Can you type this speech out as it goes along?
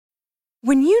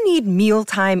When you need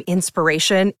mealtime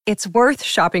inspiration, it's worth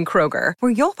shopping Kroger,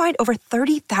 where you'll find over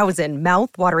 30,000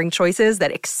 mouth-watering choices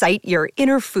that excite your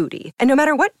inner foodie. And no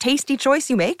matter what tasty choice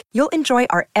you make, you'll enjoy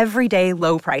our everyday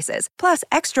low prices, plus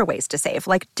extra ways to save,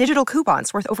 like digital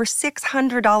coupons worth over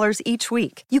 $600 each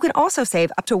week. You can also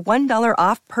save up to $1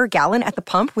 off per gallon at the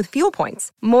pump with fuel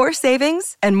points. More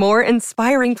savings and more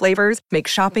inspiring flavors make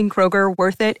shopping Kroger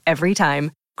worth it every time.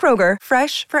 Kroger,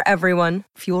 fresh for everyone.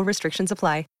 Fuel restrictions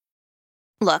apply.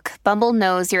 Look, Bumble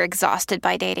knows you're exhausted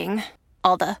by dating.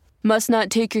 All the, must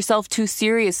not take yourself too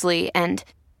seriously, and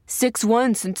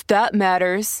 6'1" since that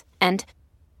matters, and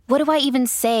what do I even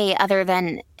say other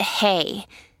than, hey?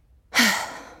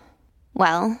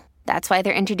 Well, that's why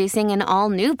they're introducing an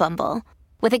all-new Bumble,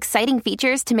 with exciting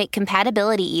features to make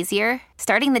compatibility easier,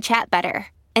 starting the chat better,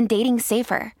 and dating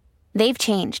safer. They've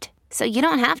changed, so you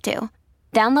don't have to.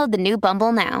 Download the new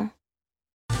Bumble now.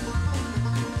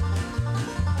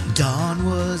 Dawn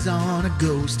was on a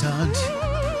ghost hunt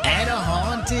at a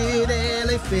haunted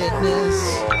LA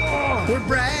Fitness where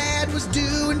Brad was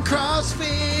doing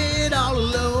CrossFit all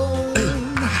alone.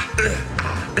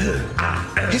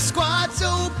 His squats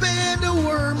opened a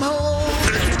wormhole,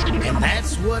 and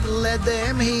that's what led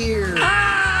them here.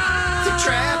 They're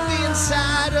trapped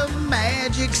inside a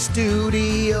magic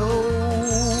studio.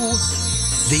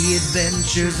 The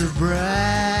Adventures of Bradley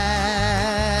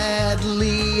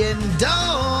and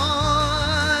Dawn.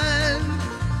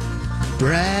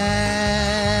 Bradley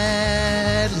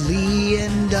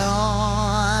and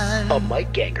Dawn. A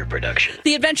Mike Ganger production.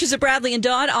 The Adventures of Bradley and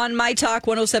Dawn on My Talk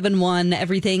 107.1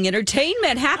 Everything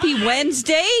Entertainment. Happy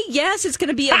Wednesday. Yes, it's going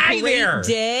to be a great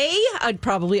day. It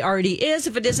probably already is.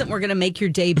 If it isn't, we're going to make your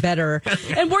day better.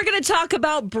 And we're going to talk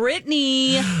about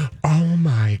Britney. Oh,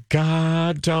 my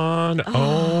God, Dawn.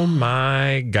 Oh,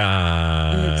 my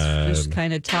God. It's just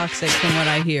kind of toxic from what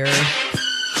I hear.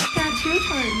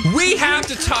 We have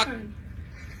to talk.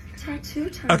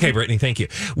 Okay, Brittany, thank you.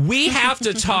 We have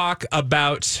to talk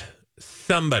about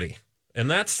somebody.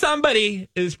 And that somebody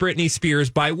is Britney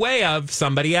Spears by way of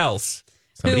somebody else.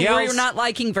 Somebody Who else we're not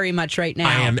liking very much right now.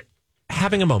 I am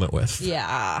having a moment with.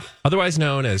 Yeah. Otherwise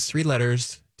known as 3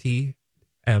 letters TMC.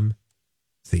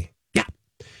 Yeah.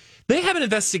 They have an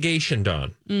investigation,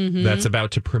 Dawn, that's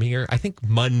about to premiere, I think,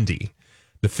 Monday,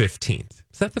 the 15th.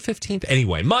 Is that the 15th?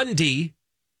 Anyway, Monday,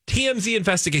 TMZ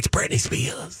investigates Britney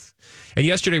Spears. And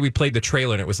yesterday we played the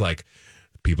trailer and it was like,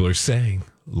 people are saying,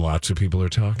 lots of people are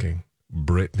talking.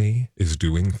 Britney is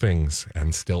doing things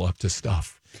and still up to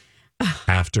stuff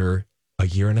after a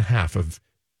year and a half of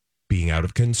being out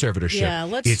of conservatorship. Yeah,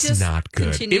 let's it's just not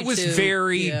good. continue It was to-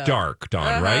 very dark,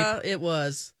 Dawn, right? It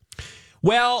was.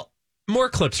 Well, more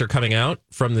clips are coming out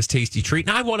from this tasty treat,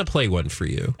 and I want to play one for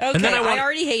you. Okay, and then I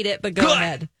already hate it, but go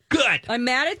ahead. Good. I'm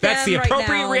mad at them. That's the right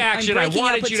appropriate now. reaction I I'm breaking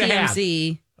wanted up you with to have.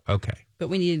 TMZ, Okay. but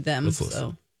we need them. Let's listen.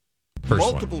 So. First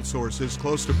Multiple one. sources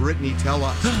close to Britney tell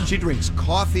us she drinks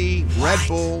coffee, Red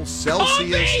Bull,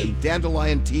 Celsius, and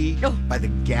dandelion tea by the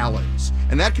gallons.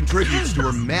 And that contributes to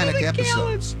her manic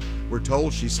episodes. We're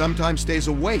told she sometimes stays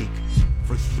awake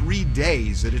for 3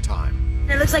 days at a time.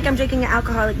 It looks like I'm drinking an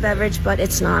alcoholic beverage, but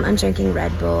it's not. I'm drinking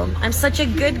Red Bull. I'm such a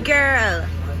good girl.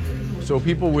 So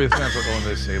people with mental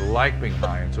illness, they like being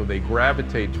high, and so they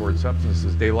gravitate towards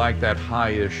substances. They like that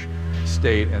high-ish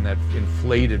state and that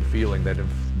inflated feeling, that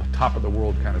top of the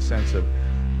world kind of sense of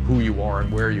who you are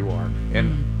and where you are.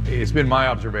 And it's been my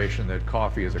observation that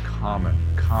coffee is a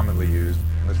commonly used.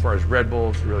 And as far as Red Bull,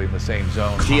 it's really in the same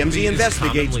zone. TMZ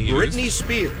investigates commonly Britney used.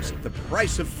 Spears, The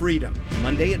Price of Freedom,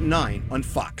 Monday at 9 on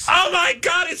Fox. Oh my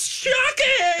God, it's shocking!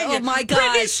 Oh my God.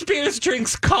 Britney Spears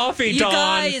drinks coffee, You Dawn.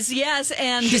 guys, yes,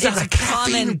 and She's it's on a a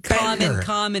caffeine bender.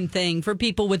 common thing for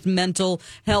people with mental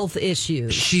health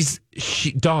issues.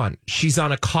 Dawn, she's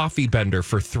on a coffee bender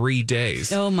for 3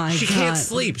 days. Oh my She God. can't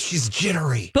sleep. She's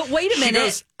jittery. But wait a minute. She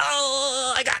goes,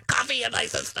 oh, I got coffee in my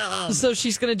system. So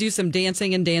she's going to do some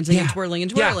dancing and twirling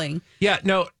and twirling. Yeah,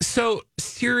 no. So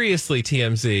seriously,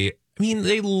 TMZ, I mean,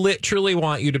 they literally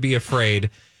want you to be afraid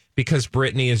because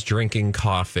Britney is drinking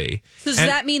coffee. So does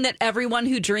that mean that everyone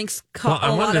who drinks a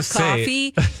lot of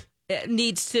coffee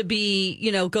needs to be,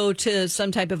 go to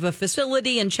some type of a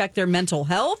facility and check their mental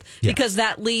health? Yeah. Because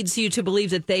that leads you to believe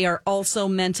that they are also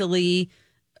mentally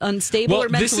unstable or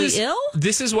mentally ill?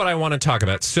 This is what I want to talk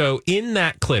about. So in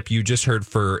that clip you just heard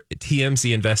for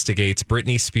TMZ investigates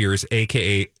Britney Spears,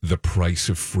 a.k.a. The Price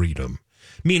of Freedom.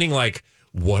 Meaning like,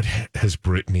 what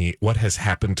has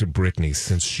happened to Britney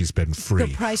since she's been free?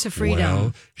 The price of freedom.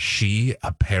 Well,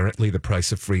 the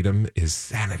price of freedom is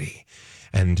sanity.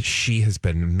 And she has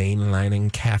been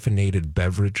mainlining caffeinated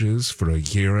beverages for a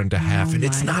year and a half, and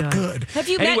it's not good. Have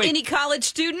you met any college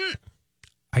student?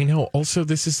 I know. Also,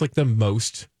 this is like the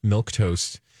most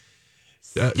milquetoast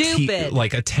stupid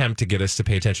attempt to get us to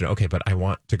pay attention. Okay, but I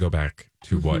want to go back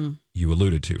to what you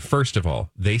alluded to. First of all,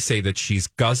 they say that she's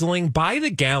guzzling by the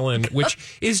gallon, which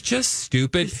is just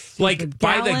stupid. Like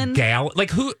by the gallon,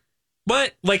 like who?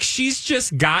 What? Like she's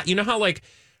just got. You know how like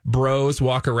bros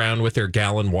walk around with their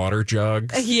gallon water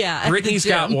jugs? Yeah, Brittany's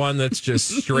got one that's just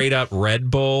straight up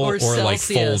Red Bull or like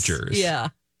Folgers. Yeah.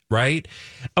 Right?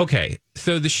 Okay.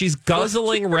 So she's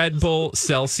guzzling Red Bull,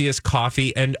 Celsius,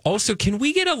 coffee. And also, can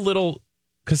we get a little,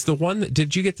 because the one that,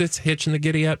 did you get this hitch in the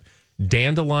giddy up?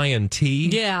 Dandelion tea?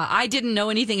 Yeah, I didn't know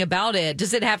anything about it.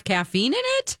 Does it have caffeine in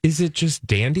it? Is it just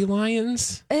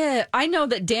dandelions? I know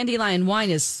that dandelion wine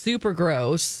is super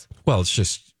gross. Well, it's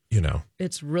just,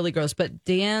 It's really gross, but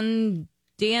dandelion.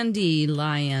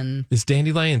 Is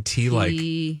dandelion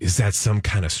tea is that some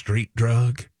kind of street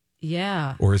drug?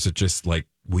 Yeah. Or is it just like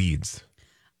weeds?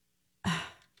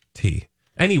 Tea.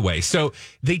 Anyway, so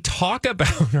they talk about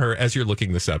her, as you're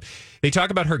looking this up, they talk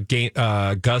about her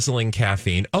guzzling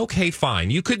caffeine. Okay,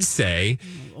 fine. You could say...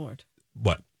 Oh, Lord.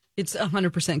 What? It's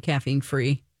 100% caffeine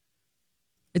free.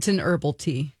 It's an herbal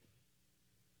tea.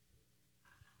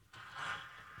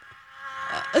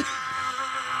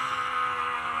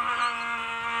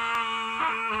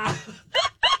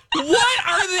 What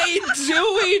are they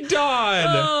doing,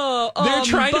 Dawn? They're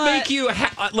trying to make you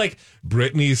like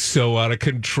Britney's so out of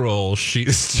control.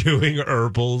 She's doing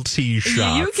herbal tea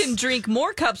shots. You can drink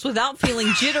more cups without feeling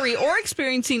jittery or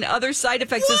experiencing other side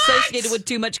effects associated with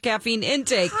too much caffeine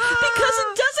intake because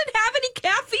it doesn't have any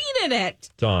caffeine in it.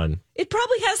 Dawn. It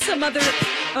probably has some other...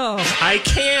 Oh. I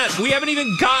can't. We haven't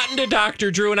even gotten to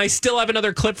Dr. Drew, and I still have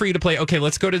another clip for you to play. Okay,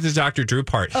 let's go to the Dr. Drew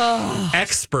part.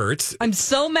 Experts. I'm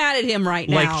so mad at him right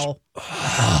now.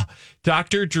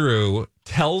 Dr. Drew,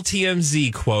 tell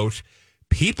TMZ, quote,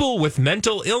 people with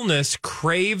mental illness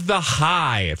crave the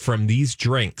high from these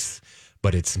drinks,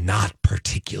 but it's not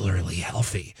particularly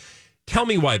healthy. Tell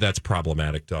me why that's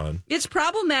problematic, Dawn. It's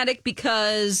problematic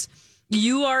because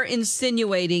you are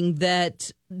insinuating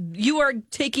that you are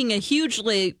taking a huge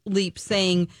leap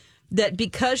saying that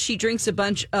because she drinks a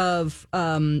bunch of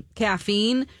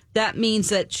caffeine, that means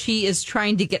that she is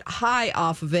trying to get high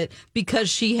off of it because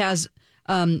she has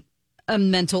a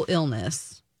mental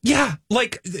illness. Yeah,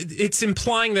 like it's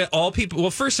implying that all people.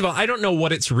 Well, first of all, I don't know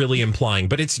what it's really implying,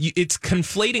 but it's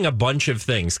conflating a bunch of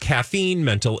things: caffeine,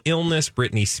 mental illness.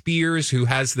 Britney Spears, who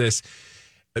has this,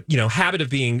 habit of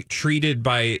being treated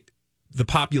by the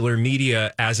popular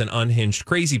media as an unhinged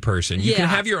crazy person. You can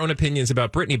have your own opinions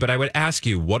about Britney, but I would ask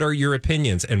you, what are your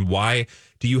opinions and why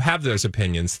do you have those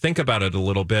opinions? Think about it a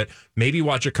little bit. Maybe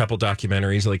watch a couple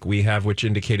documentaries like we have, which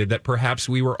indicated that perhaps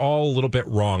we were all a little bit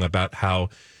wrong about how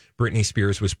Britney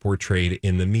Spears was portrayed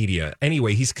in the media.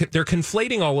 Anyway, they're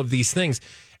conflating all of these things.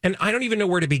 And I don't even know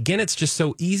where to begin. It's just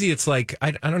so easy. It's like,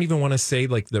 I don't even want to say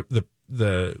like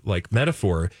the like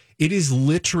metaphor. It is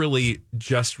literally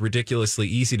just ridiculously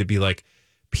easy to be like,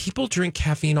 people drink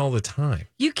caffeine all the time.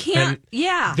 You can't.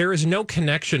 There is no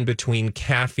connection between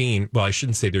caffeine. Well, I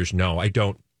shouldn't say there's no.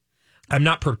 I'm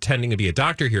not pretending to be a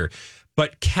doctor here,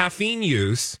 but caffeine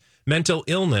use, mental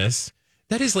illness,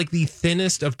 that is like the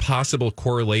thinnest of possible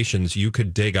correlations you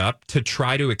could dig up to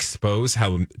try to expose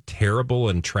how terrible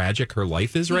and tragic her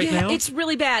life is right now. It's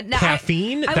really bad. Now,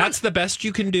 caffeine, that's the best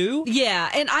you can do? Yeah,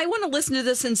 and I want to listen to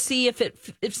this and see if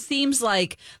it seems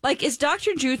like is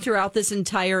Dr. Drew throughout this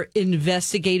entire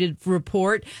investigative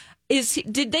report,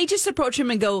 did they just approach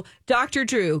him and go, Dr.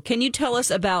 Drew, can you tell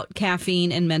us about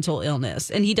caffeine and mental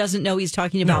illness? And he doesn't know he's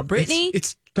talking about Britney?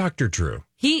 It's Dr. Drew.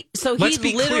 Let's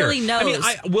be literally clear. Knows.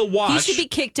 I mean, we'll watch. He should be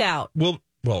kicked out.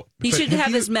 He should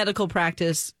have his medical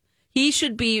practice. He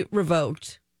should be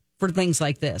revoked for things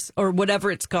like this or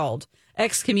whatever it's called.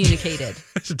 Excommunicated.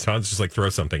 Tom's just like, throw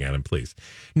something at him, please.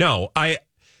 No,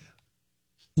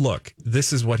 look,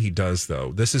 this is what he does,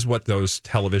 though. This is what those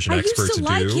television experts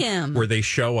do, where they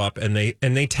show up and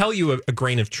they tell you a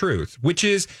grain of truth, which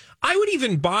is, I would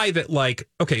even buy that, like,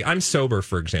 okay, I'm sober,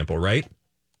 for example, right?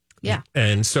 Yeah.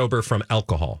 And sober from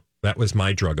alcohol. That was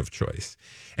my drug of choice.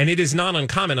 And it is not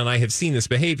uncommon, and I have seen this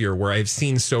behavior where I've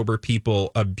seen sober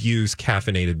people abuse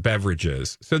caffeinated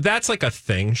beverages. So that's like a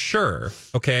thing, sure,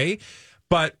 okay?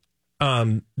 But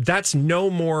that's no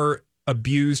more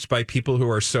abused by people who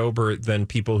are sober than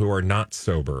people who are not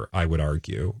sober, I would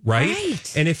argue,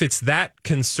 right? And if it's that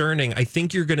concerning, I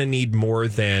think you're going to need more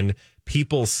than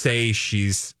people say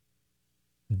she's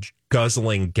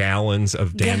guzzling gallons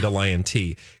of dandelion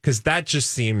tea, because that just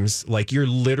seems like you're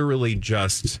literally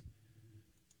just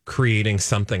creating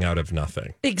something out of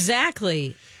nothing.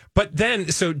 Exactly. But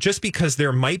then, so just because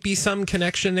there might be some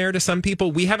connection there to some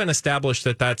people, we haven't established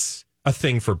that that's a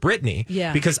thing for Britney.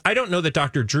 Yeah. Because I don't know that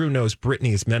Dr. Drew knows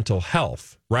Britney's mental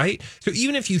health, right? So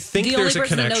even if you think there's a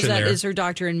connection the only person that knows that there, is her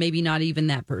doctor, and maybe not even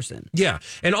that person. Yeah.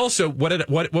 And also, what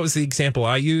was the example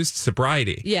I used?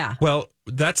 Sobriety. Yeah. Well,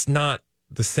 that's not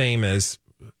the same as,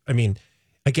 I mean,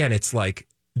 again, it's like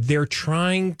they're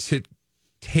trying to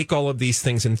take all of these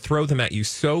things and throw them at you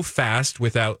so fast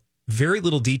without very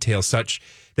little detail, such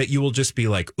that you will just be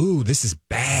like, ooh, this is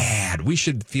bad. We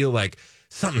should feel like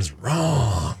something's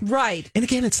wrong. Right. And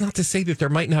again, it's not to say that there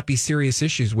might not be serious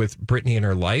issues with Britney in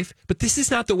her life, but this is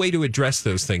not the way to address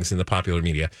those things in the popular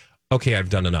media. Okay, I've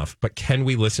done enough, but can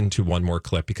we listen to one more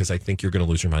clip? Because I think you're going to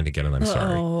lose your mind again, and I'm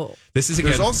sorry. This is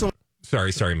again. There's also.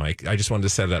 Sorry, Mike. I just wanted to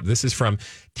set it up. This is from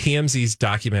TMZ's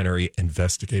documentary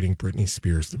investigating Britney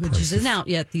Spears. Which isn't out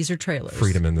yet. These are trailers.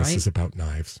 Freedom, and this right? is about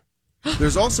knives.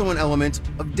 There's also an element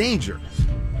of danger.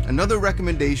 Another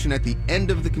recommendation at the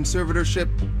end of the conservatorship: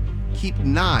 keep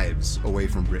knives away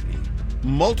from Britney.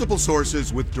 Multiple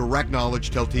sources with direct knowledge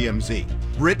tell TMZ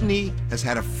Britney has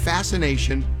had a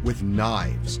fascination with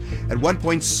knives, at one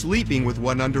point sleeping with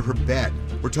one under her bed.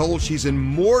 We're told she's in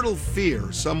mortal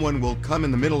fear someone will come in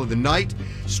the middle of the night,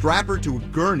 strap her to a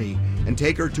gurney, and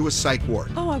take her to a psych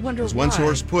ward. Oh, I wonder As why. one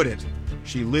source put it,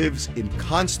 she lives in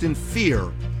constant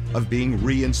fear of being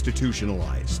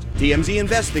reinstitutionalized. TMZ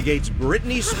investigates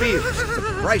Britney Spears,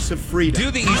 the price of freedom. Do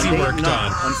the easy work,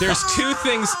 Don.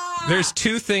 There's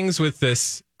two things with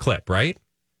this clip, right?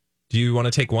 Do you want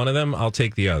to take one of them? I'll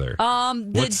take the other.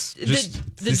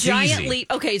 The giant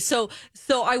leap. Okay, so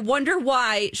I wonder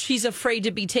why she's afraid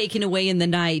to be taken away in the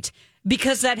night.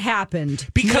 Because that happened.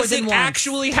 Because it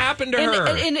actually happened to her.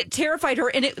 And it terrified her.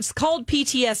 And it's called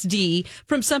PTSD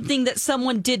from something that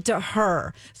someone did to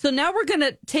her. So now we're going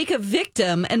to take a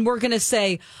victim and we're going to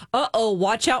say,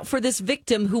 watch out for this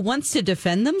victim who wants to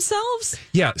defend themselves.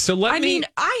 Yeah, so I mean,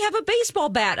 I have a baseball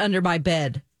bat under my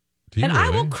bed. And really? I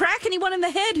will crack anyone in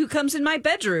the head who comes in my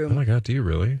bedroom. Oh my God, do you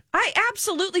really? I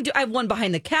absolutely do. I have one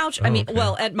behind the couch. Okay.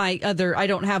 At my other, I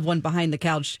don't have one behind the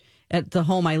couch at the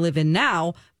home I live in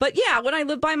now. But yeah, when I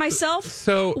live by myself,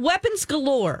 so weapons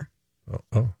galore.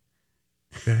 Oh,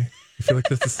 okay. I feel like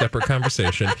this is a separate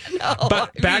conversation. No,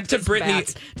 but back to Britney.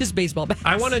 Bats, just baseball bats.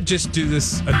 I want to just do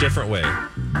this a different way.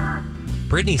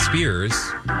 Britney Spears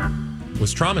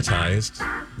was traumatized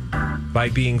by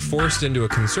being forced into a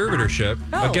conservatorship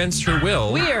against her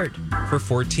will. Weird. For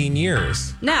 14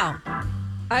 years. Now,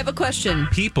 I have a question.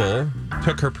 People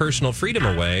took her personal freedom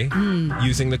away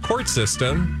using the court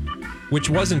system, which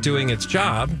wasn't doing its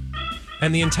job,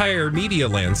 and the entire media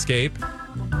landscape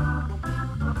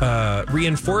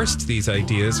reinforced these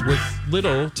ideas with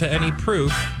little to any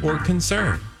proof or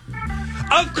concern.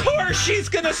 Of course she's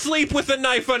going to sleep with a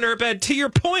knife on her bed. To your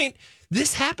point,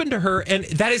 this happened to her, and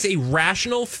that is a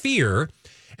rational fear.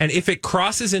 And if it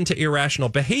crosses into irrational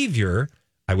behavior,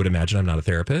 I would imagine, I'm not a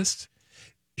therapist,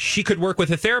 she could work with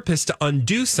a therapist to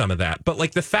undo some of that. But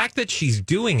like the fact that she's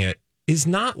doing it is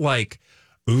not like,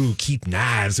 ooh, keep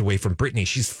knives away from Britney.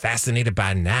 She's fascinated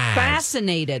by knives.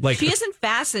 Fascinated. Like, she isn't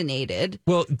fascinated.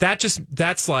 Well,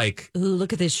 that's like, ooh,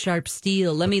 look at this sharp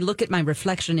steel. Let me look at my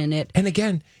reflection in it. And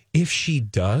again, if she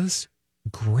does,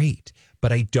 great.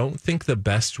 But I don't think the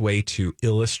best way to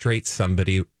illustrate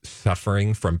somebody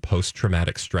suffering from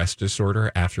post-traumatic stress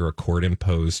disorder after a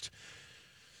court-imposed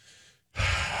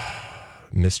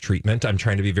mistreatment, I'm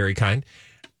trying to be very kind,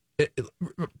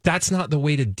 that's not the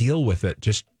way to deal with it.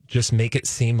 Just make it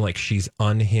seem like she's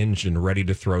unhinged and ready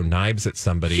to throw knives at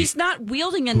somebody. She's not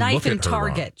wielding a knife in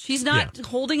Target. She's not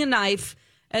holding a knife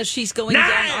as she's going down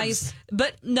ice.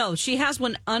 But no, she has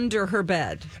one under her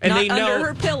bed. And not under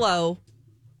her pillow,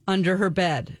 under her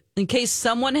bed. In case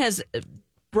someone has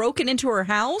broken into her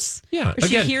house. Yeah. Or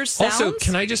she hears sounds. Also,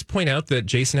 can I just point out that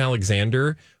Jason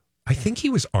Alexander, I think he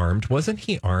was armed. Wasn't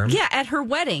he armed? Yeah, at her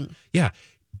wedding. Yeah.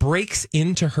 Breaks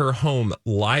into her home,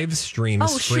 live stream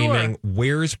screaming,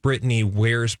 "Where's Britney?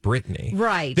 Where's Britney?"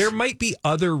 Right. There might be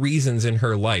other reasons in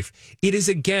her life. It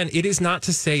is not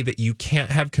to say that you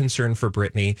can't have concern for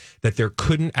Britney, that there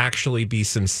couldn't actually be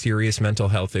some serious mental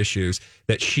health issues,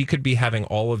 that she could be having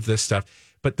all of this stuff.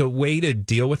 But the way to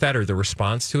deal with that, or the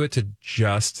response to it, to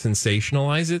just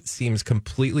sensationalize it, seems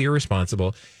completely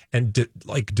irresponsible and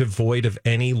devoid of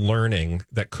any learning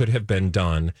that could have been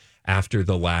done after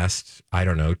the last,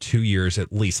 2 years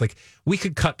at least. Like, we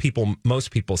could cut most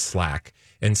people slack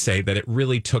and say that it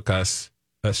really took us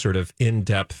a sort of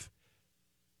in-depth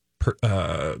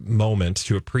moment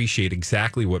to appreciate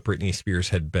exactly what Britney Spears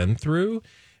had been through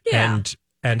and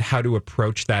how to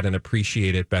approach that and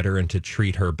appreciate it better and to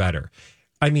treat her better.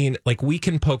 I mean, like, we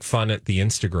can poke fun at the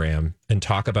Instagram and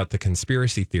talk about the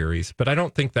conspiracy theories, but I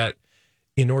don't think that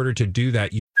in order to do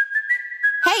that,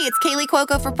 Hey, it's Kaylee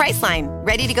Cuoco for Priceline.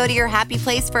 Ready to go to your happy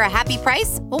place for a happy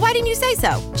price? Well, why didn't you say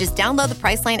so? Just download the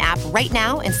Priceline app right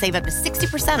now and save up to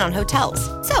 60% on hotels.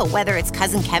 So whether it's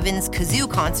Cousin Kevin's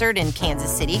Kazoo Concert in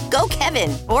Kansas City, go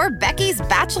Kevin, or Becky's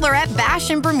Bachelorette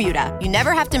Bash in Bermuda, you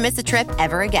never have to miss a trip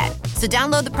ever again. So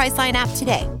download the Priceline app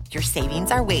today. Your savings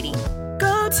are waiting.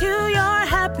 Go to your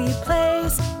happy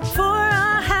place for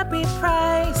a happy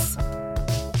price.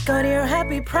 Go to your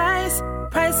happy price,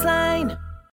 Priceline.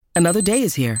 Another day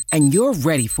is here, and you're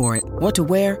ready for it. What to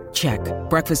wear? Check.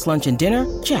 Breakfast, lunch, and dinner?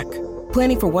 Check.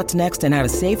 Planning for what's next and how to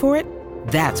save for it?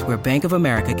 That's where Bank of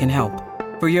America can help.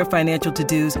 For your financial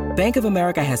to-dos, Bank of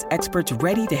America has experts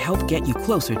ready to help get you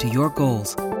closer to your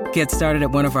goals. Get started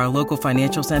at one of our local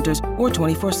financial centers or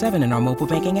 24/7 in our mobile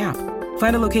banking app.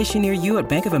 Find a location near you at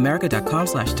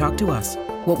bankofamerica.com/talktous.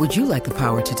 What would you like the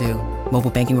power to do?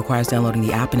 Mobile banking requires downloading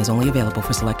the app and is only available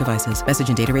for select devices. Message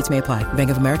and data rates may apply.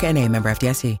 Bank of America NA, member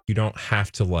FDIC. You don't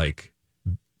have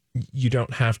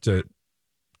to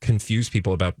confuse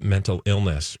people about mental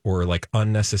illness or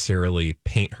unnecessarily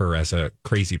paint her as a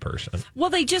crazy person. Well,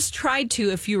 they just tried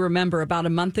to, if you remember, about a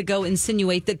month ago,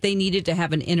 insinuate that they needed to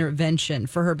have an intervention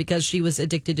for her because she was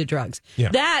addicted to drugs. Yeah.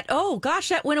 That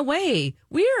went away.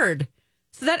 Weird.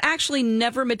 So that actually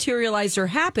never materialized or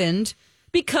happened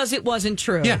because it wasn't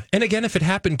true. Yeah. And again, if it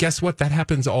happened, guess what? That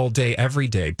happens all day, every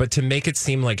day. But to make it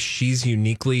seem like she's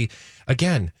uniquely,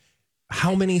 again,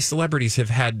 how many celebrities have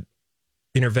had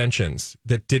interventions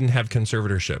that didn't have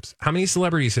conservatorships? How many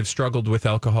celebrities have struggled with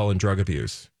alcohol and drug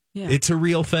abuse? Yeah. It's a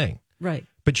real thing. Right.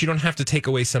 But you don't have to take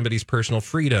away somebody's personal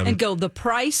freedom and go the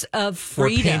price of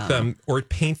freedom, or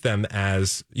paint them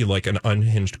as an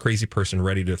unhinged crazy person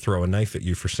ready to throw a knife at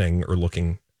you for saying or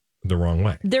looking the wrong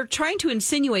way. They're trying to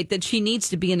insinuate that she needs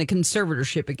to be in a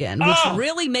conservatorship again, which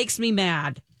really makes me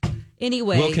mad.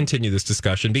 Anyway, we'll continue this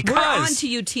discussion because we're on to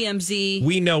you, TMZ.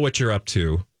 We know what you're up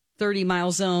to.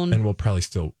 30-mile zone. And we'll probably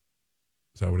still...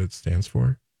 Is that what it stands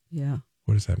for? Yeah.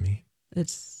 What does that mean?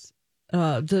 It's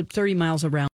the 30 miles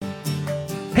around.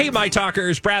 Hey, my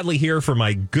talkers. Bradley here for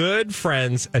my good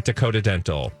friends at Dakota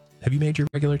Dental. Have you made your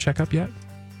regular checkup yet?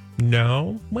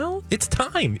 No? Well, it's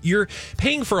time. You're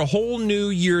paying for a whole new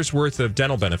year's worth of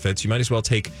dental benefits. You might as well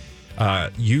take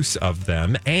use of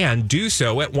them and do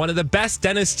so at one of the best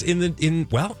dentists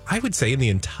I would say in the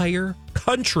entire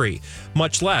country,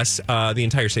 much less the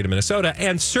entire state of Minnesota,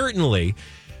 and certainly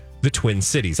the Twin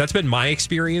Cities. That's been my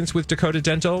experience with Dakota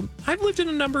Dental. I've lived in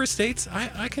a number of states.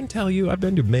 I can tell you I've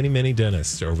been to many, many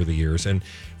dentists over the years. And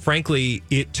frankly,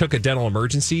 it took a dental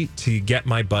emergency to get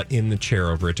my butt in the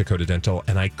chair over at Dakota Dental.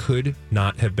 And I could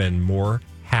not have been more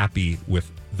happy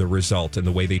with the result and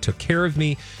the way they took care of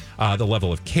me, the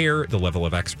level of care, the level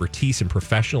of expertise and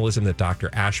professionalism that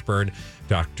Dr. Ashburn,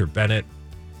 Dr. Bennett,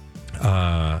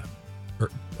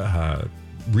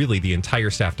 really the entire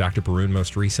staff, Dr. Baroon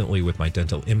most recently with my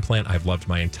dental implant. I've loved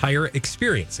my entire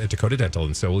experience at Dakota Dental,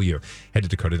 and so will you. Head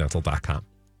to dakotadental.com.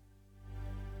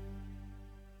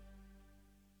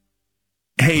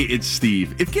 Hey, it's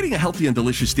Steve. If getting a healthy and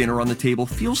delicious dinner on the table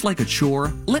feels like a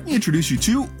chore, let me introduce you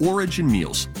to Origin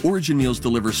Meals. Origin Meals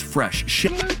delivers fresh,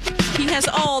 He has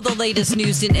all the latest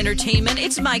news in entertainment.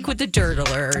 It's Mike with the Dirt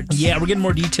Alert. Yeah, we're getting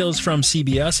more details from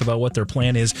CBS about what their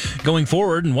plan is going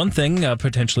forward. And one thing,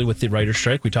 potentially with the writer's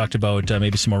strike, we talked about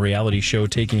maybe some more reality show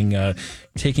taking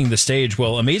the stage.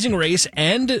 Well, Amazing Race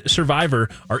and Survivor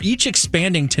are each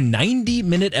expanding to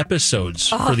 90-minute episodes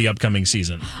for the upcoming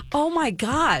season. Oh, my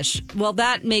gosh. Well,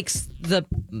 that makes the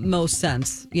most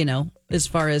sense, as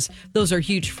far as those are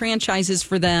huge franchises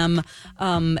for them,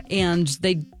 and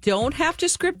they don't have to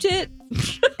script it.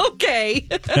 Okay.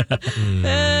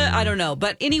 I don't know.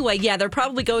 But anyway, yeah, they're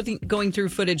probably going through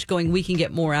footage going, we can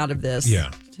get more out of this.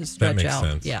 Yeah. To stretch that makes out.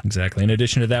 sense. Yeah. Exactly. In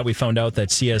addition to that, we found out that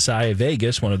CSI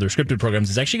Vegas, one of their scripted programs,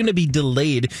 is actually going to be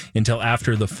delayed until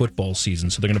after the football season.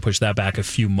 So they're going to push that back a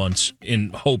few months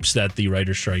in hopes that the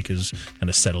writer's strike is kind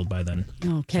of settled by then.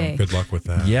 Okay. So good luck with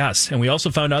that. Yes. And we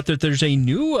also found out that there's a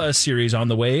new series on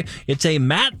the way. It's a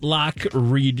Matlock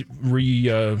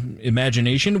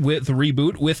reimagination with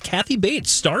reboot with Kathy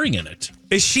Bates starring in it.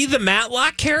 Is she the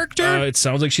Matlock character? It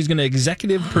sounds like she's going to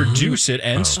executive produce it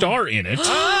and star in it.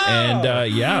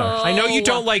 And yeah. I know you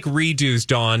don't like redos,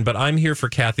 Dawn, but I'm here for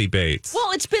Kathy Bates.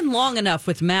 Well, it's been long enough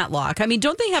with Matlock. I mean,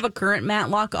 don't they have a current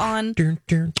Matlock on? I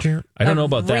don't know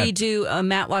about that. A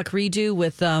Matlock redo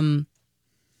with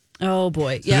oh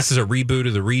boy, yeah. So this is a reboot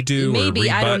of the redo, maybe,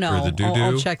 or a I don't know. Or the doo-doo?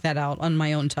 I'll check that out on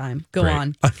my own time. Go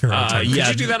on. On your own time. Could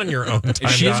you do that on your own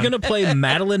time? She's going to play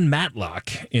Madeline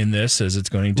Matlock in this, as it's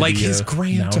going to like be his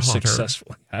granddaughter.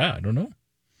 Successful. I don't know.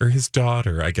 Or his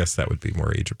daughter. I guess that would be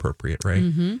more age appropriate, right?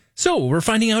 Mm-hmm. So we're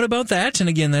finding out about that. And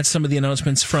again, that's some of the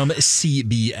announcements from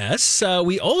CBS.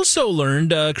 We also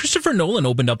learned Christopher Nolan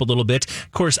opened up a little bit.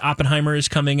 Of course, Oppenheimer is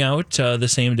coming out the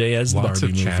same day as the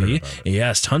Barbie movie.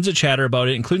 Yes, tons of chatter about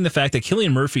it, including the fact that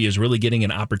Cillian Murphy is really getting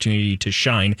an opportunity to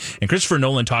shine. And Christopher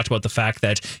Nolan talked about the fact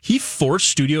that he forced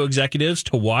studio executives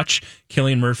to watch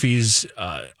Cillian Murphy's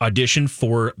audition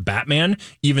for Batman,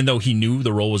 even though he knew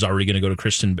the role was already going to go to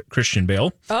Christian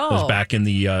Bale. Oh. It was back in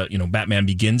the Batman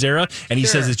Begins era. And he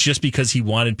says it's just because he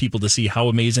wanted people to see how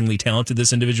amazingly talented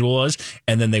this individual was,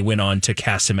 and then they went on to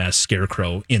cast him as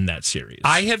Scarecrow in that series.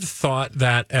 I have thought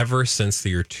that ever since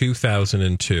the year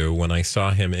 2002 when I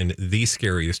saw him in the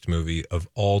scariest movie of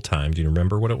all time. Do you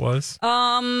remember what it was?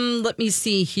 Let me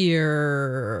see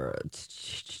here.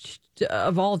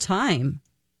 Of all time.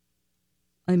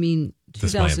 I mean,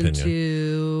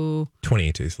 2002.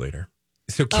 28 Days Later.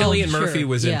 So Cillian Murphy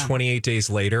was in 28 Days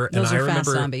Later. Those and are I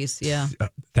remember fast zombies, yeah.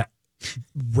 That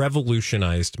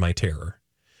revolutionized my terror.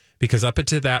 Because up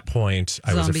until that point,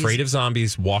 I was afraid of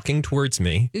zombies walking towards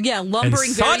me. Yeah,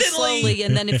 lumbering very slowly.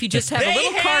 And then if you just have a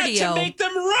little cardio. To make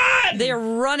them run! They're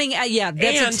running.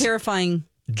 That's a terrifying.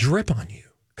 Drip on you.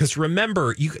 Because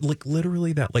remember, you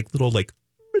literally that little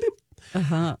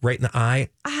right in the eye.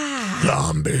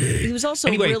 Zombie. He was also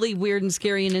really weird and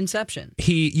scary in Inception.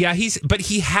 He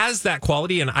has that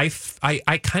quality, and I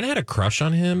kind of had a crush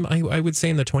on him. I would say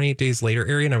in the 28 Days Later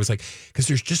area, and I was like, because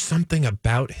there's just something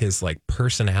about his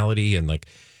personality and I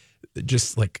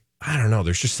don't know.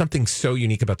 There's just something so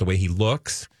unique about the way he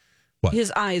looks. What?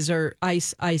 His eyes are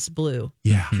ice blue.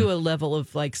 Yeah, to a level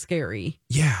of scary.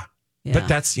 Yeah. But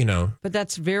that's But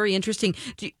that's very interesting.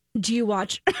 Do you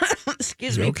watch?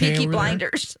 Excuse me, okay Peaky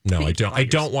Blinders? No, I don't. I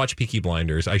don't watch Peaky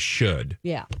Blinders. I should.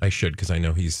 Yeah, I should because I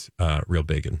know he's real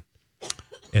big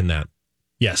in that.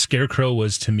 Yeah, Scarecrow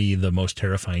was to me the most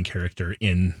terrifying character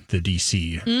in the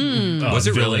DC. Was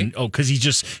it villain. really? Oh, because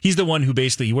he's the one who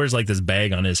basically he wears this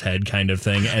bag on his head kind of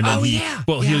thing, and then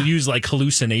he'll use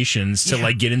hallucinations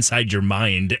to get inside your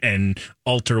mind and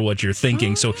alter what you're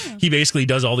thinking. So he basically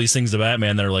does all these things to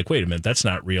Batman that are wait a minute, that's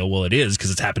not real. Well, it is because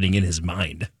it's happening in his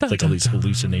mind. It's all these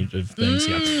hallucinative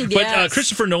things. But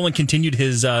Christopher Nolan continued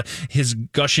his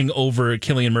gushing over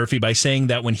Cillian Murphy by saying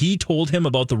that when he told him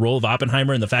about the role of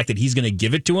Oppenheimer and the fact that he's going to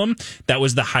give it to him, that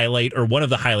was the highlight or one of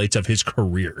the highlights of his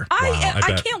career.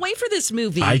 I can't wait for this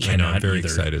movie. I cannot. I'm very either.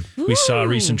 excited. We saw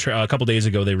a couple days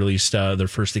ago they released their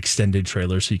first extended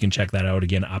trailer, so you can check that out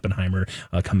again. Oppenheimer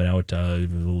coming out, I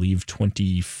believe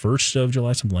 21st of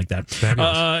July, something like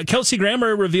that. Kelsey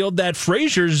Grammer revealed that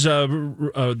Frasier's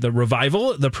the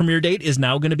revival, the premiere date is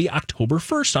now going to be October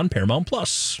 1st on Paramount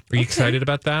Plus. Are you excited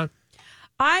about that?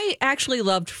 I actually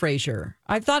loved Frasier.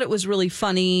 I thought it was really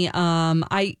funny.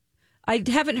 I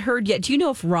haven't heard yet. Do you know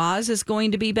if Roz is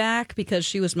going to be back? Because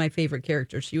she was my favorite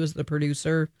character. She was the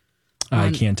producer.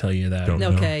 I can't tell you that.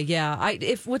 Okay, yeah.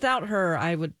 If without her,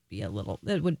 I would be it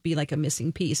would be like a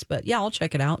missing piece. But yeah, I'll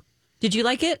check it out. Did you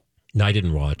like it? No, I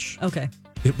didn't watch. Okay.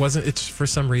 It wasn't. It's for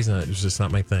some reason it was just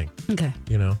not my thing. Okay.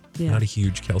 Not a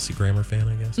huge Kelsey Grammer fan,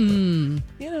 I guess.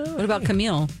 But, what about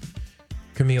Camille?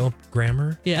 Camille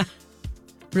Grammer? Yeah.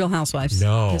 Real Housewives.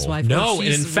 No. His wife. No.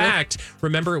 And in fact,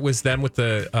 remember it was them with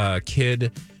the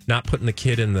kid, not putting the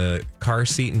kid in the car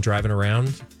seat and driving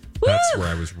around? That's where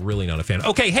I was really not a fan.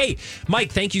 Okay, hey,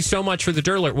 Mike, thank you so much for the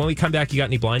Dirt Alert. When we come back, you got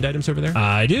any blind items over there?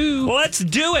 I do. Well, let's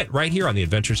do it right here on The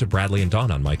Adventures of Bradley and Dawn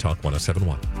on My Talk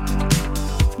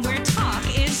 107.1. Where talk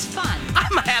is fun.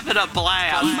 I'm having a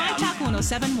blast. My Talk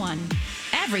 107.1.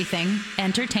 Everything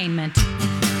entertainment.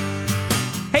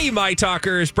 Hey, My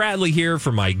Talkers. Bradley here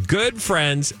for my good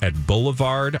friends at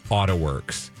Boulevard Auto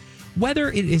Works. Whether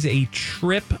it is a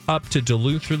trip up to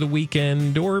Duluth for the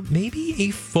weekend or maybe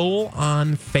a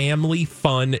full-on family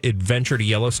fun adventure to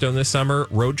Yellowstone this summer,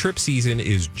 road trip season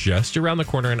is just around the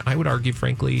corner, and I would argue,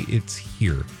 frankly, it's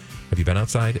here. Have you been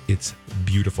outside? It's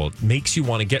beautiful. It makes you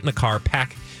want to get in the car,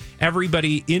 pack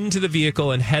everybody into the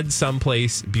vehicle, and head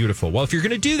someplace beautiful. Well, if you're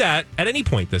going to do that at any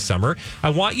point this summer, I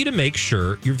want you to make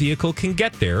sure your vehicle can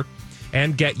get there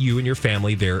and get you and your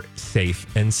family there safe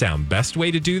and sound. Best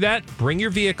way to do that, bring your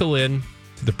vehicle in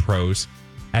to the pros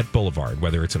at Boulevard.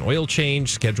 Whether it's an oil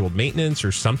change, scheduled maintenance,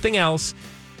 or something else,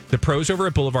 the pros over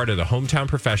at Boulevard are the hometown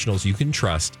professionals you can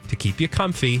trust to keep you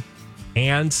comfy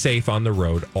and safe on the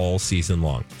road all season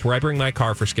long. It's where I bring my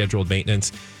car for scheduled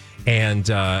maintenance. And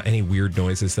any weird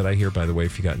noises that I hear, by the way,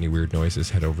 if you got any weird noises,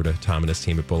 head over to Tom and his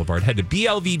team at Boulevard. Head to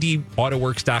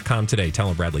blvdautoworks.com today. Tell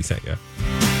them Bradley sent you.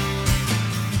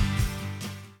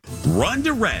 Run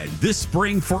to Red this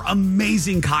spring for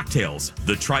amazing cocktails.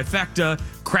 The trifecta,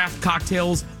 craft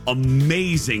cocktails,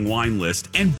 amazing wine list,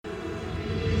 and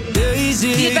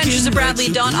The Adventures of Bradley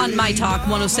and Dawn on My Talk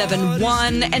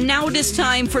 107.1. And now it is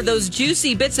time for those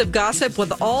juicy bits of gossip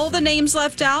with all the names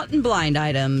left out and blind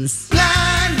items.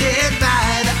 Blinded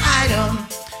by the item.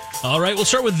 All right, we'll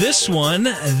start with this one.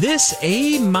 This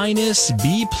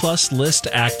A-B+ list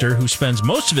actor who spends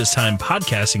most of his time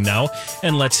podcasting now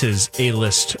and lets his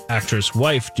A-list actress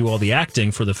wife do all the acting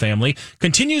for the family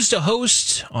continues to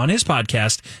host on his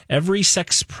podcast every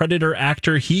sex predator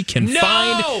actor he can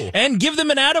find and give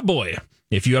them an attaboy.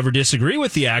 If you ever disagree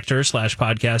with the actor /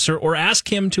 podcaster or ask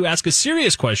him to ask a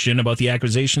serious question about the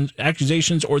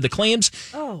accusations or the claims,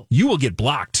 you will get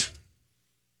blocked.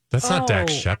 That's not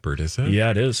Dax Shepard, is it?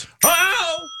 Yeah, it is.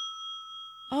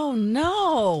 Oh,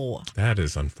 no. That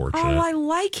is unfortunate. Oh, I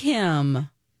like him.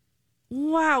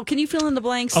 Wow. Can you fill in the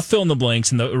blanks? I'll fill in the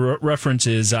blanks. And the reference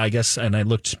is, I guess, and I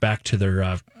looked back to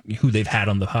their who they've had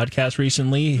on the podcast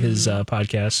recently. His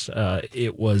podcast,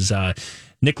 it was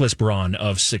Nicholas Braun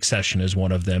of Succession is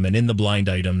one of them. And in the blind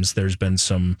items, there's been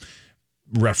some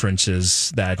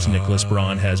references that Nicholas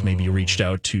Braun has maybe reached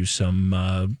out to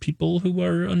some people who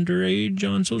are underage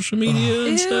on social media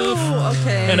and stuff.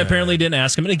 Okay. And apparently didn't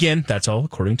ask him. And again, that's all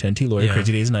according to NT Lawyer,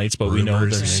 Crazy Days and Nights, but we know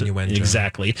there's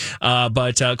exactly.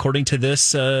 But according to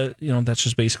this, that's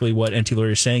just basically what NT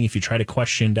Lawyer is saying. If you try to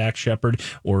question Dax Shepard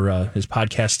or his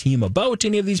podcast team about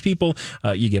any of these people,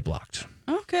 you get blocked.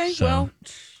 Okay. Well,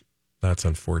 that's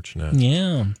unfortunate.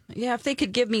 Yeah. Yeah, if they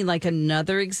could give me like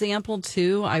another example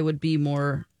too, I would be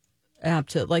more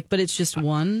apt to but it's just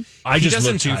one. He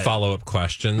doesn't do follow-up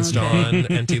questions, Dawn,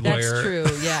 NT Lawyer. That's true,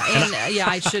 yeah. And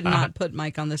I should not put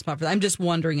Mike on this spot for that. I'm just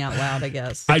wondering out loud, I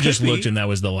guess. I just looked and that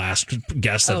was the last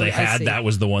guest that they had. That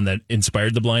was the one that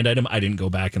inspired the blind item. I didn't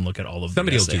go back and look at all of them.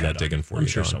 Somebody will do that digging for you. I'm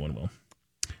sure someone will.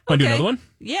 Want to do another one?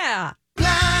 Yeah.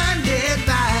 Blinded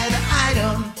by the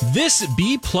item. This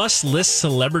B+ list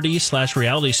celebrity /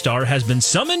 reality star has been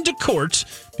summoned to court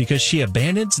because she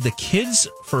abandons the kids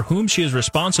for whom she is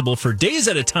responsible for days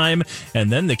at a time,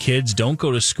 and then the kids don't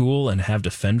go to school and have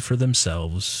to fend for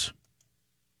themselves.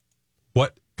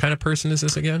 What kind of person is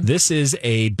this again? This is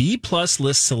a B+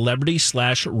 list celebrity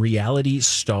 / reality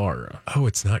star. Oh,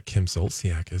 it's not Kim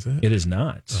Zolciak, is it? It is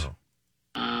not.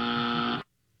 Oh.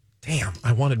 Damn,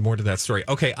 I wanted more to that story.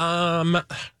 Okay,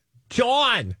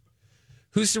 John.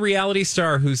 Who's the reality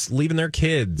star who's leaving their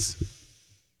kids?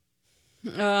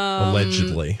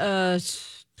 Allegedly.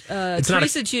 It's not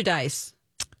Teresa Giudice.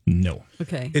 No.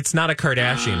 Okay. It's not a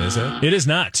Kardashian, is it? It is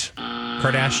not.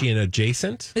 Kardashian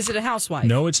adjacent? Is it a housewife?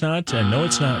 No, it's not. And no,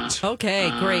 it's not. Okay,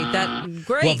 great.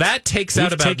 Well, that takes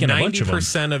out about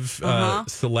 90% of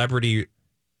celebrity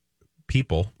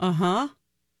people.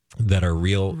 That are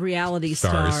real reality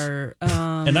stars. Star.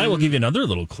 And I will give you another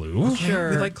little clue.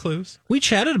 Sure. We like clues. We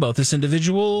chatted about this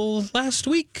individual last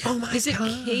week. Oh my Is it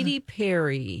Katy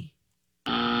Perry?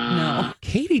 No.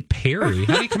 Katy Perry?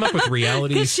 How do you come up with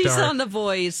reality star? Because she's on The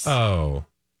Voice. Oh.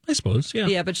 I suppose, yeah.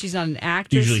 Yeah, but she's not an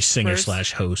actress. Usually singer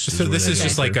 / host. So this is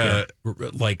just like a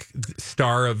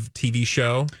star of TV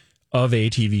show? Of a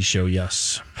TV show,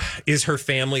 yes. Is her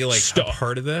family a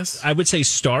part of this? I would say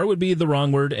star would be the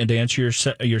wrong word. And to answer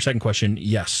your second question,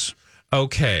 yes.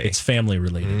 Okay. It's family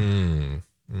related.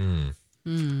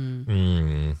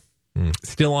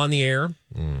 Still on the air?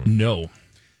 No.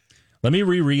 Let me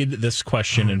reread this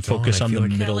question and focus on the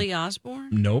middle. Kelly Osbourne?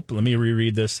 Nope. Let me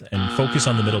reread this and focus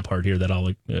on the middle part here that I'll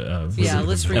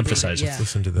let's emphasize. Let's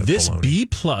listen to the This B+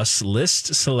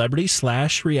 list celebrity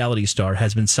 / reality star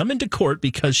has been summoned to court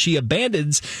because she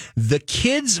abandons the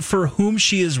kids for whom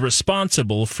she is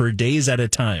responsible for days at a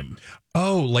time.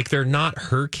 Oh, like they're not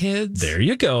her kids? There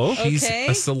you go. She's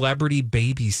a celebrity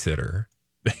babysitter.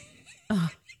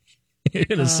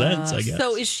 In a sense, I guess.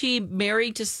 So is she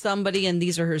married to somebody and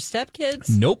these are her stepkids?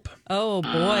 Nope. Oh,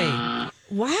 boy.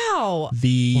 Wow.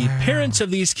 The parents of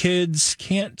these kids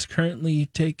can't currently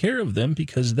take care of them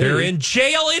because they're in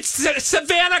jail. It's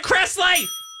Savannah Chrisley.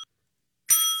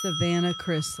 Savannah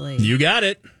Chrisley. You got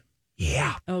it.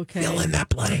 Yeah. Okay. Fill in that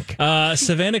blank.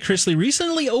 Savannah Chrisley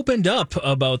recently opened up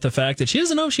about the fact that she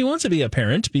doesn't know if she wants to be a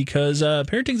parent because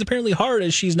parenting is apparently hard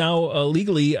as she's now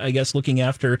legally, I guess, looking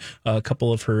after a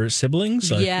couple of her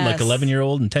siblings, like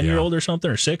 11-year-old and 10-year-old or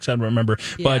something, or 6, I don't remember.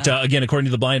 Yeah. But again, according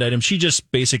to the blind item, she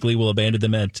just basically will abandon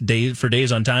them for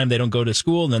days on time. They don't go to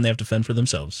school and then they have to fend for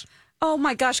themselves. Oh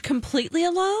my gosh, completely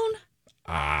alone?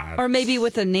 Or maybe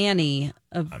with a nanny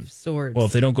of sorts. Well,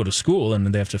 if they don't go to school and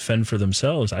they have to fend for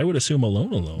themselves, I would assume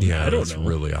alone. Yeah, I don't know.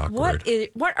 Really awkward.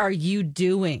 What are you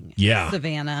doing,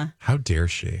 Savannah? How dare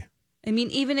she? I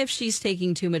mean, even if she's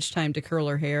taking too much time to curl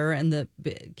her hair and the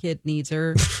kid needs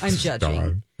her, I'm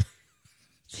judging.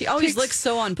 She always looks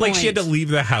so on point. Like she had to leave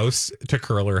the house to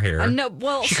curl her hair. No,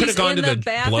 well, she could have gone to the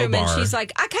bathroom blow and bar. she's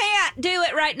like, I can't do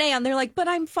it right now. And they're like, but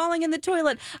I'm falling in the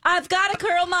toilet. I've got to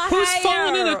curl my Who's hair.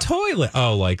 falling in a toilet?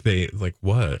 Oh, like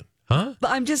what? Huh?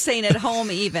 But I'm just saying at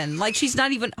home even. Like she's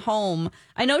not even home.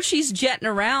 I know she's jetting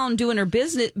around doing her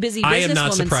busy businesswoman I am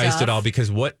not surprised stuff. at all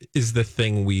because what is the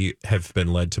thing we have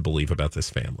been led to believe about this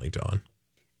family, Dawn?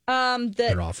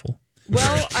 They're awful.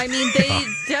 Well, I mean, they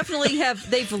definitely have.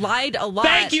 They've lied a lot.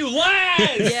 Thank you,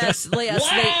 Les. Yes.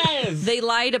 Les! They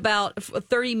lied about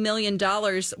 $30 million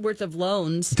worth of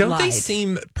loans. Don't they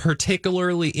seem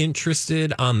particularly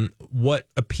interested on what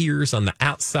appears on the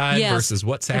outside versus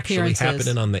what's actually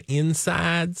happening on the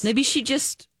insides? Maybe she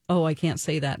just. Oh, I can't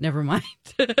say that. Never mind.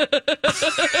 Sorry,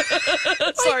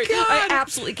 I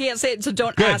absolutely can't say it. So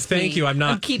don't ask me. Thank you.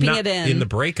 I'm keeping it in. In the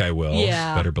break, I will.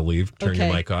 Yeah. Better believe. Turn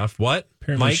your mic off. What?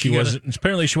 Apparently she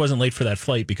wasn't late for that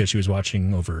flight because she was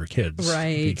watching over her kids.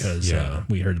 Right. Because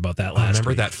we heard about that last I remember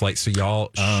week. that flight. So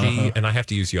y'all, she, and I have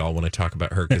to use y'all when I talk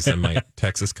about her because then my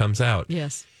Texas comes out.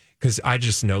 Yes. Because I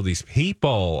just know these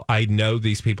people. I know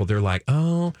these people. They're like,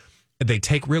 oh, they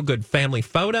take real good family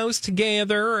photos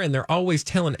together and they're always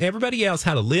telling everybody else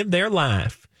how to live their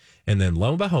life. And then lo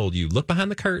and behold, you look behind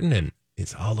the curtain and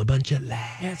it's all a bunch of lies.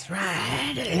 That's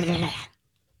right.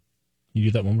 You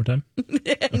do that one more time?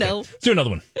 No. Let's do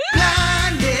another one.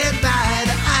 Blinded by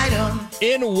the item.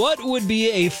 In what would be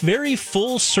a very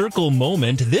full circle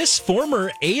moment, this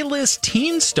former A-list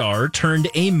teen star turned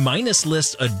A-minus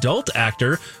list adult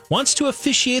actor wants to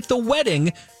officiate the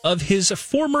wedding of his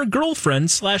former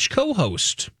girlfriend /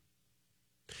 co-host.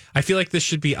 I feel like this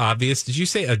should be obvious. Did you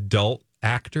say adult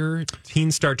actor?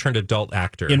 Teen star turned adult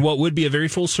actor. In what would be a very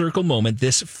full circle moment,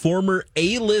 this former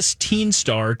A-list teen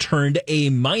star turned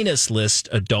A-minus list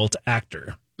adult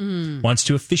actor wants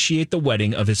to officiate the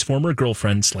wedding of his former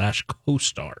girlfriend /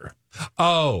 co-star.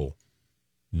 Oh,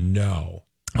 no.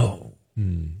 Oh.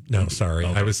 No, sorry.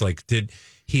 Okay. I was like, did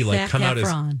he like Zac come out as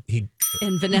Efron. he?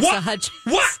 And Vanessa Hudgens.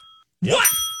 What? Yep. What?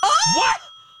 Oh!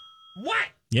 What?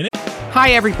 You know?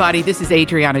 Hi, everybody. This is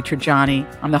Adriana Trajani.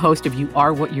 I'm the host of You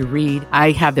Are What You Read.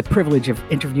 I have the privilege of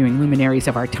interviewing luminaries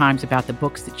of our times about the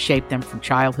books that shaped them from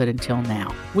childhood until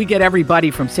now. We get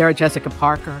everybody from Sarah Jessica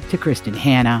Parker to Kristen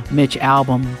Hanna, Mitch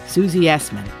Albom, Susie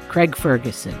Essman, Craig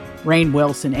Ferguson, Rainn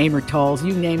Wilson, Amor Tolls,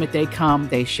 you name it, they come,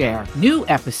 they share. New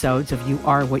episodes of You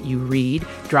Are What You Read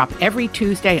drop every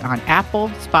Tuesday on Apple,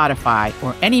 Spotify,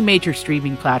 or any major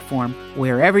streaming platform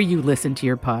wherever you listen to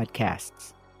your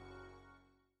podcasts.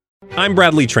 I'm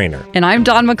Bradley Trainer. And I'm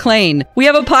Don McClain. We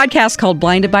have a podcast called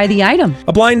Blinded by the Item.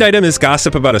 A blind item is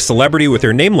gossip about a celebrity with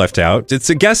their name left out.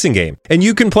 It's a guessing game, and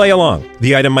you can play along.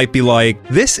 The item might be like,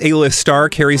 this A-list star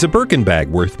carries a Birkin bag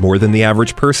worth more than the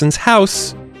average person's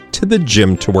house to the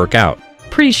gym to work out.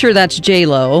 Pretty sure that's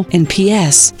J-Lo. And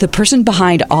P.S. the person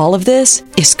behind all of this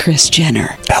is Kris Jenner,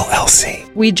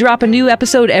 LLC. We drop a new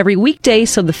episode every weekday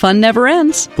so the fun never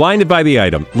ends. Blinded by the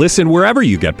Item. Listen wherever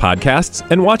you get podcasts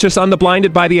and watch us on the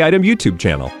Blinded by the Item YouTube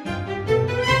channel.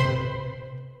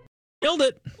 Nailed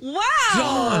it. Wow.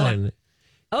 Dawn.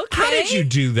 Okay. How did you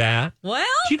do that? Well.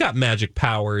 You got magic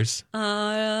powers.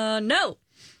 No.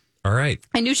 All right.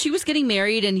 I knew she was getting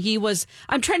married and I was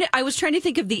trying to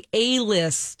think of the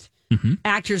A-list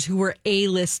actors who were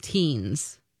A-list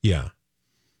teens. Yeah.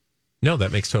 No,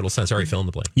 that makes total sense. All right, fill in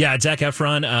the blank. Yeah, Zac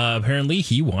Efron, apparently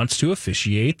he wants to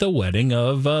officiate the wedding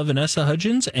of Vanessa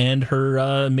Hudgens and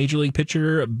her Major League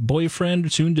pitcher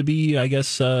boyfriend, soon to be, I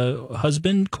guess,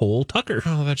 husband, Cole Tucker.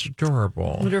 Oh, that's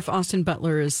adorable. I wonder if Austin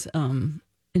Butler is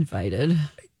invited.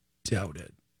 Doubt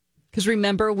it. Because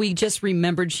remember, we just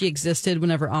remembered she existed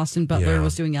whenever Austin Butler Yeah.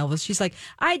 was doing Elvis. She's like,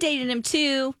 I dated him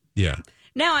too. Yeah.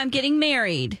 Now I'm getting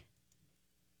married.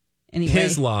 Anyway.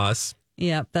 His loss.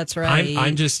 Yeah, that's right.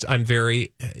 I'm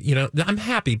very, I'm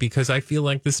happy because I feel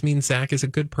like this means Zach is a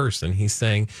good person. He's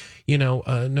saying, no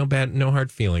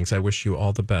hard feelings. I wish you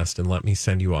all the best and let me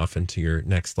send you off into your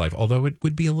next life. Although it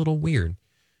would be a little weird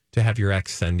to have your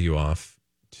ex send you off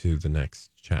to the next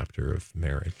chapter of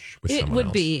marriage with someone else. It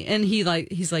would be. And he's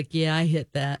like, yeah, I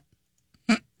hit that.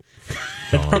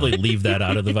 I'd probably leave that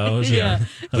out of the vows. Yeah.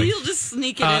 Like, You'll just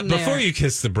sneak it in there. Before you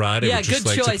kiss the bride, I would just good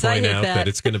like choice. to I point hit out that. that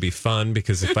it's going to be fun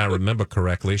because if I remember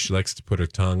correctly, she likes to put her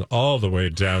tongue all the way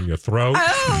down your throat.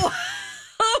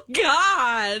 Oh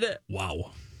God.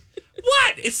 wow.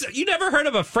 What? You never heard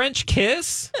of a French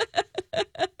kiss?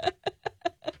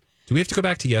 Do we have to go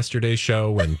back to yesterday's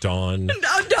show when Dawn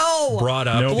No. brought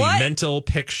up the What? mental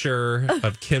picture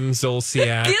of Kim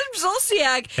Zolciak Kim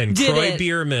Zolciak and did Troy it.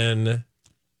 Bierman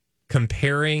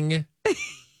comparing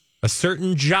a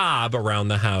certain job around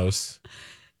the house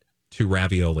to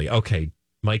ravioli? Okay,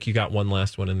 Mike, you got one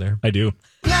last one in there? I do.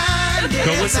 Go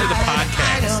listen to the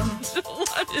podcast.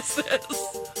 What is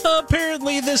this?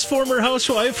 Apparently, this former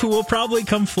housewife, who will probably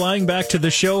come flying back to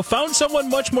the show, found someone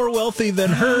much more wealthy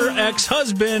than her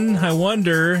ex-husband. I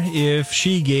wonder if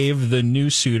she gave the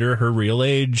new suitor her real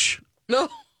age. No.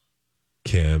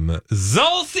 Kim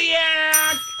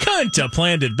Zolciak! Couldn't have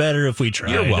planned it better if we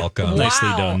tried. You're welcome. Nicely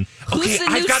Wow. done. Okay,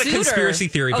 I've got a conspiracy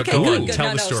theory, but Okay, go good, on. good. Tell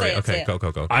No, the story. say it, Okay, say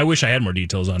it. go. I wish I had more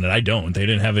details on it. I don't. They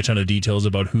didn't have a ton of details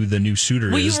about who the new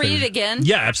suitor Will is. you read it again?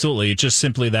 Yeah, absolutely. It's just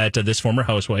simply that this former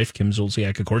housewife, Kim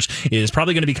Zolciak, of course, is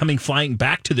probably going to be coming flying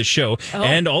back to the show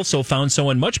and also found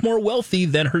someone much more wealthy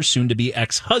than her soon-to-be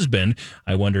ex-husband.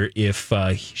 I wonder if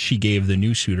she gave the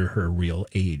new suitor her real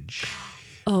age.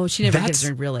 Oh, she never gives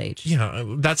her real age. Yeah,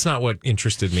 that's not what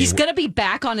interested me. He's going to be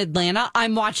back on Atlanta.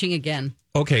 I'm watching again.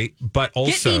 Okay, but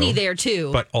also... Get Nene there,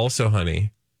 too. But also,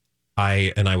 honey,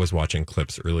 I was watching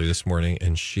clips early this morning,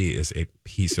 and she is a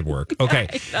piece of work. Okay.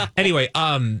 Anyway,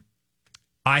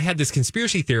 I had this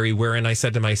conspiracy theory wherein I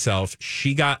said to myself,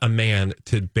 she got a man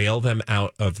to bail them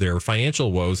out of their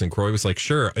financial woes. And Croy was like,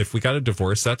 sure, if we got a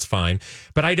divorce, that's fine.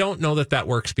 But I don't know that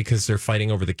works because they're fighting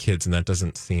over the kids. And that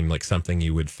doesn't seem like something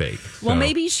you would fake. Well, So,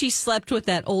 maybe she slept with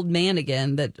that old man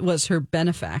again that was her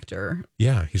benefactor.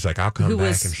 Yeah. He's like, I'll come who back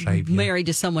was and shave you. married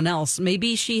to someone else.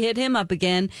 Maybe she hit him up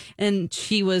again and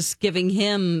she was giving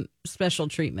him special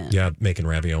treatment. Yeah. Making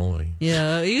ravioli.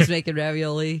 Yeah, he was making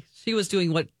ravioli. She was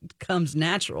doing what comes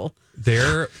natural.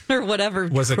 There or whatever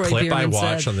was a Croy clip I Bierman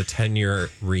watched said. on the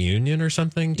 10-year reunion or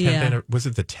something. Was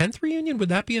it the 10th reunion? Would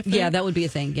that be a thing? Yeah, that would be a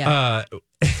thing. Yeah.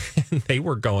 They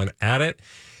were going at it,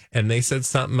 and they said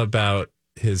something about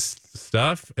his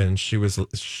stuff, and she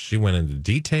went into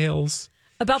details.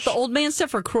 About the old man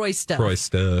stuff or Croy stuff? Croy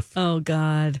stuff. Oh,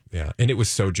 God. Yeah, and it was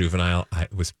so juvenile.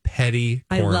 It was petty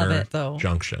I corner love it, though.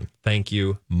 junction. Thank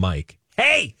you, Mike.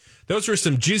 Hey, those were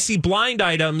some juicy blind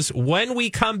items. When we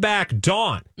come back,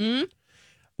 Dawn,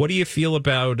 what do you feel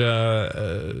about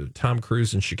Tom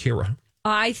Cruise and Shakira?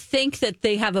 I think that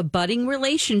they have a budding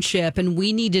relationship, and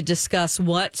we need to discuss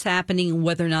what's happening,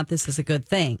 whether or not this is a good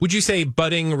thing. Would you say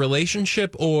budding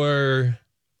relationship or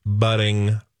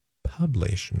budding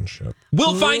publicationship?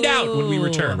 We'll find out when we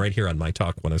return right here on My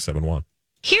Talk 107.1.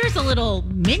 Here's a little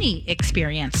mini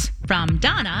experience from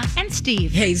Donna and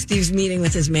Steve. Hey, Steve's meeting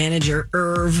with his manager,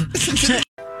 Irv.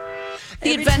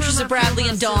 The Adventures of Bradley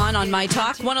and Dawn on My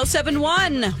Talk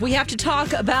 107.1. We have to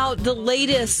talk about the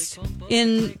latest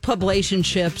in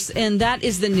publicationships, and that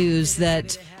is the news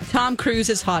that Tom Cruise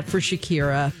is hot for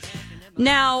Shakira.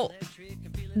 Now,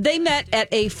 they met at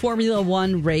a Formula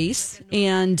One race,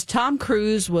 and Tom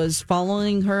Cruise was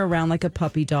following her around like a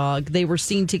puppy dog. They were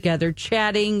seen together,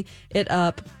 chatting it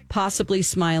up, possibly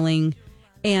smiling,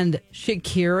 and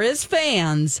Shakira's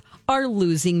fans are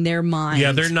losing their minds.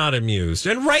 Yeah, they're not amused,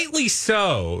 and rightly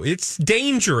so. It's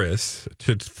dangerous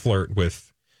to flirt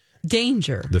with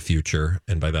the future,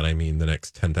 and by that I mean the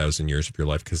next 10,000 years of your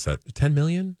life. Because that 10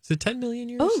 million is it 10 million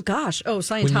years? Oh gosh,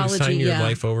 Scientology. When you sign your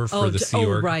life over for the Sea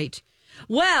Org. Right.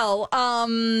 Well,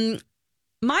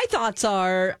 my thoughts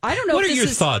are, I don't know. What if are this your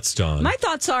is, thoughts, Dawn? My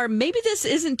thoughts are maybe this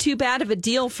isn't too bad of a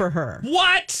deal for her.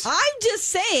 What? I'm just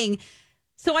saying.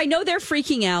 So I know they're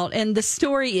freaking out, and the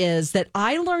story is that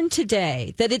I learned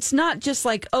today that it's not just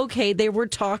like, okay, they were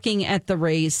talking at the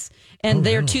race, and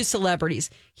they're two celebrities.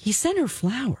 He sent her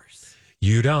flowers.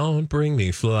 You don't bring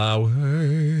me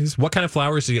flowers. What kind of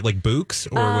flowers did you get? Like bouquets,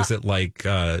 or was it like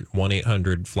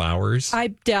 1-800 flowers? I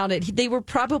doubt it. They were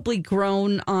probably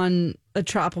grown on a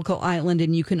tropical island,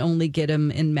 and you can only get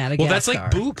them in Madagascar. Well, that's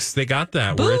like bouquets. They got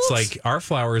that where it's like our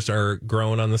flowers are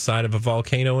grown on the side of a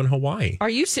volcano in Hawaii. Are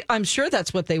you? I'm sure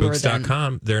that's what they were.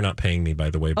 Books.com. They're not paying me, by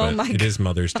the way, but it is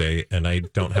Mother's Day, and I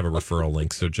don't have a referral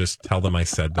link. So just tell them I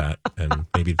said that, and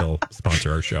maybe they'll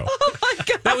sponsor our show. Oh my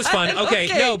God. That was fun. Okay.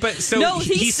 No, but so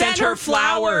he sent her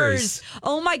flowers.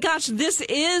 Oh my gosh. This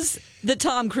is the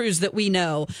Tom Cruise that we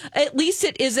know. At least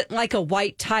it isn't like a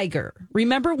white tiger.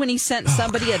 Remember when he sent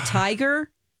somebody a tiger?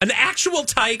 An actual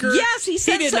tiger? Yes, he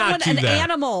sent someone an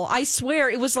animal. I swear.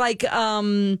 It was like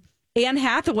Anne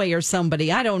Hathaway or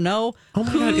somebody. I don't know. Oh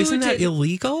my God, isn't that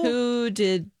illegal? Who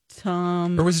did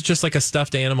Tom? Or was it just like a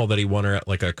stuffed animal that he won her at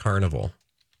like a carnival?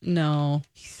 No.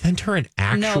 He sent her an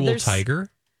actual tiger?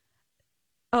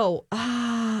 Oh,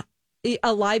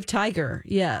 a live tiger.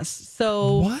 Yes.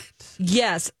 So what?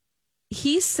 Yes.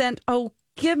 He sent,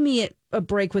 give me a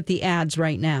break with the ads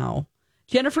right now.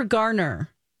 Jennifer Garner.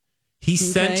 He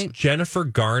sent Jennifer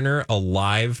Garner a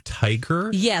live tiger?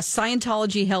 Yes,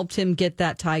 Scientology helped him get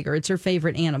that tiger. It's her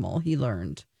favorite animal, he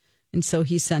learned. And so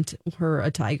he sent her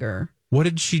a tiger. What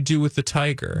did she do with the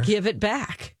tiger? Give it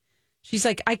back. She's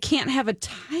like, I can't have a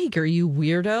tiger, you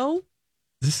weirdo.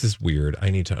 This is weird. I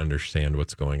need to understand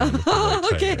what's going on with the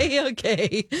white tiger.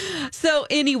 Okay. So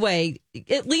anyway,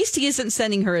 at least he isn't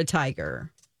sending her a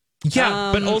tiger.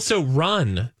 Yeah, but also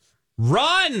run.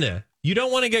 You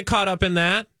don't want to get caught up in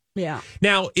that. Yeah.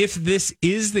 Now, if this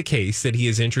is the case that he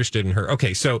is interested in her,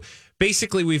 okay, so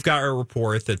basically we've got a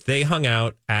report that they hung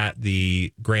out at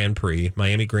the Grand Prix,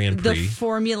 Miami Grand Prix. The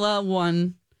Formula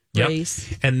One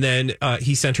race. And then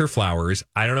he sent her flowers.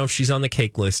 I don't know if she's on the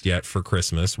cake list yet for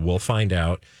Christmas. We'll find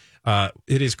out.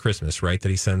 It is Christmas, right? That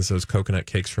he sends those coconut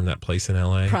cakes from that place in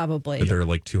LA? Probably. They're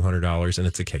like $200 and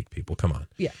it's a cake, people. Come on.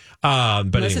 Yeah. But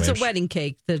unless anyway, it's a wedding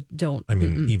cake that don't. I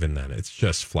mean, even then, it's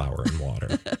just flour and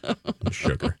water and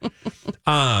sugar.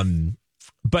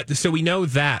 But so we know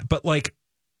that. But like,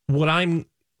 what I'm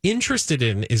interested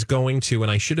in is going to,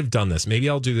 and I should have done this. Maybe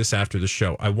I'll do this after the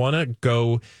show. I want to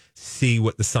go see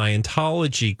what the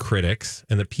Scientology critics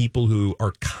and the people who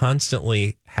are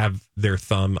constantly have their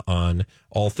thumb on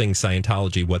all things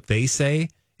Scientology, what they say,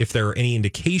 if there are any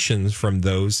indications from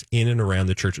those in and around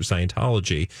the Church of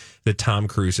Scientology that Tom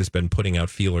Cruise has been putting out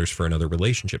feelers for another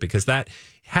relationship, because that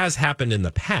has happened in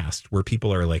the past where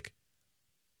people are like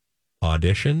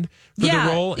auditioned for the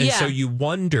role. And so you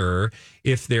wonder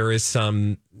if there is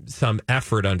some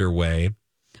effort underway.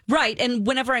 Right. And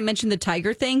whenever I mentioned the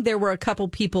tiger thing, there were a couple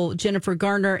people, Jennifer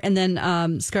Garner and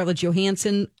then Scarlett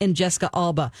Johansson and Jessica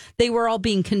Alba. They were all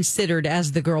being considered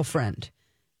as the girlfriend.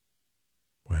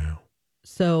 Wow.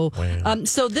 So,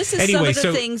 so this is some of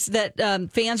the things that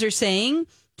fans are saying,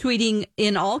 tweeting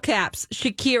in all caps,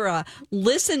 Shakira,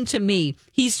 listen to me.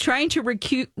 He's trying to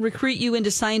recruit you into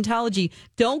Scientology.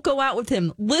 Don't go out with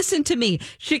him. Listen to me.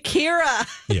 Shakira.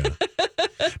 Yeah.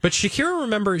 But Shakira,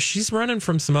 remember, she's running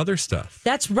from some other stuff.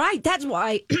 That's right. That's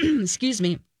why, excuse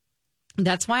me.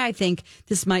 That's why I think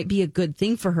this might be a good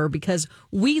thing for her, because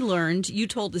we learned, you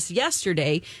told us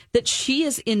yesterday, that she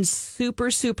is in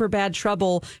super, super bad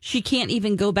trouble. She can't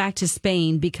even go back to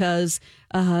Spain because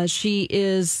she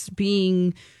is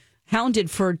being hounded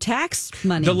for tax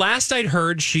money. The last I'd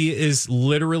heard, she is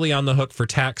literally on the hook for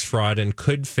tax fraud and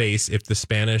could face, if the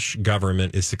Spanish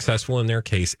government is successful in their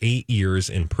case, 8 years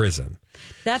in prison.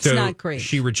 That's not great.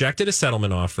 She rejected a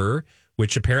settlement offer,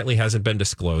 which apparently hasn't been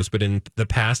disclosed, but in the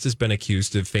past has been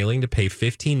accused of failing to pay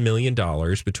 $15 million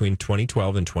between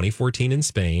 2012 and 2014 in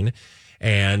Spain.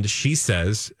 And she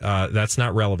says that's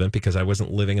not relevant because I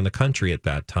wasn't living in the country at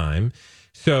that time.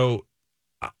 So,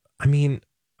 I mean,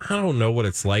 I don't know what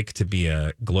it's like to be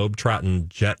a globetrotting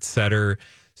jet setter,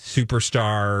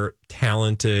 superstar,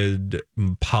 talented,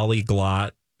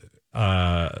 polyglot,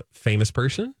 famous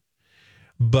person.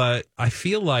 But I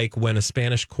feel like when a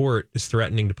Spanish court is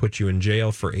threatening to put you in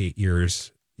jail for 8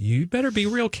 years, you better be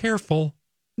real careful.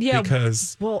 Yeah,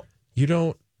 because you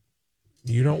don't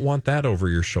want that over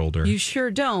your shoulder. You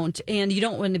sure don't, and you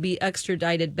don't want to be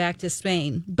extradited back to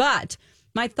Spain. But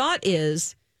my thought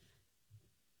is,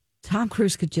 Tom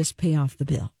Cruise could just pay off the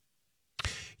bill.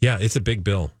 Yeah, it's a big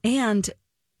bill, and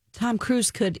Tom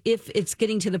Cruise could, if it's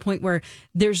getting to the point where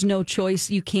there's no choice,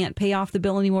 you can't pay off the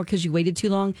bill anymore because you waited too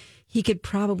long, he could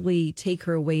probably take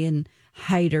her away and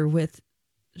hide her with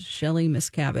Shelley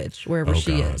Miscavige, wherever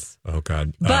she is. Oh,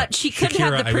 God. But she could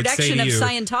Shakira, have the production of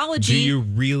Scientology. Do you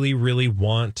really, really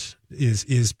want,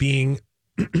 is being,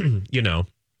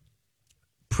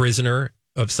 prisoner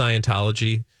of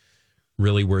Scientology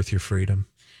really worth your freedom?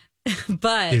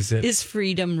 But is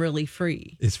freedom really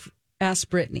free? Ask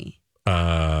Britney.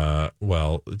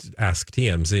 Well, ask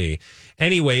TMZ.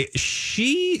 Anyway,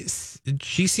 she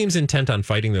seems intent on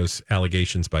fighting those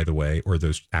allegations, by the way, or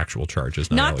those actual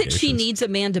charges. Not that she needs a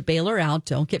man to bail her out.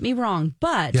 Don't get me wrong,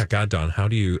 but yeah, God, Dawn, how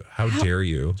dare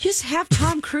you? Just have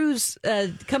Tom Cruise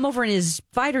come over in his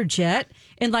fighter jet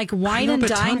and wine and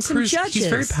dine some judges. He's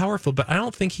very powerful, but I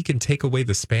don't think he can take away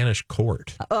the Spanish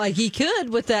court. He could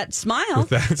with that smile.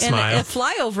 And a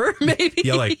flyover, maybe.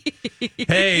 Yeah,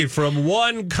 hey, from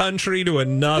one country to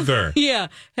another. Yeah,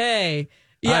 hey.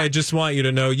 Yeah. I just want you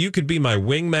to know you could be my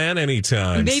wingman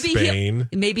anytime, Spain.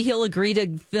 Maybe he'll agree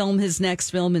to film his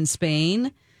next film in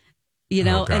Spain,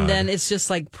 and then it's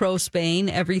just pro Spain,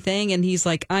 everything. And he's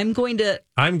like, I'm going to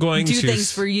do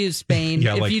things for you, Spain,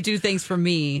 if you do things for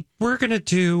me. We're going to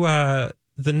do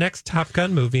the next Top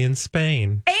Gun movie in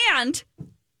Spain. And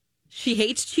she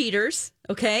hates cheaters,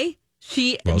 okay?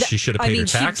 She should have paid her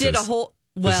taxes. She did a whole...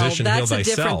 Well, that's a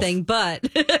different thing, but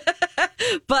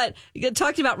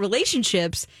talking about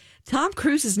relationships, Tom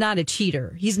Cruise is not a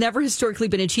cheater. He's never historically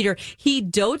been a cheater. He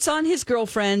dotes on his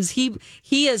girlfriends. He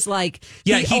is like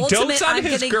he ultimate, dotes on I'm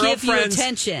his gonna give you girlfriends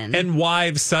attention. and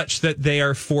wives such that they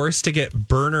are forced to get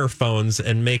burner phones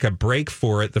and make a break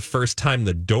for it the first time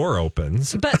the door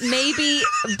opens. But maybe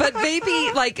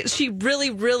like she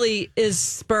really is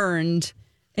spurned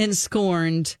and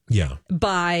scorned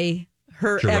by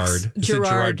her ex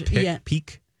Gerard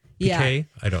Peak. Yeah,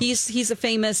 I don't. He's a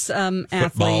famous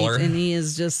athlete, and he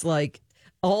is just like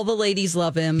all the ladies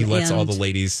love him. He lets all the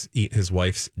ladies eat his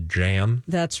wife's jam.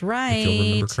 That's right. If you'll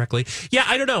remember correctly. Yeah,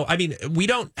 I don't know. I mean, we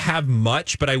don't have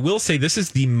much, but I will say this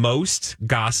is the most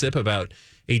gossip about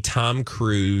a Tom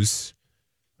Cruise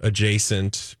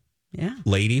adjacent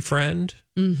lady friend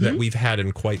that we've had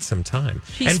in quite some time.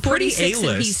 She's and pretty 46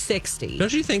 A-list. and he's 60.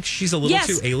 Don't you think she's a little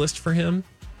too A-list for him?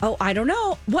 Oh, I don't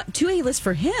know. What, too A-list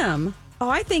for him? Oh,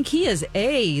 I think he is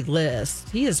A-list.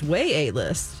 He is way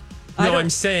A-list. No, I'm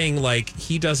saying like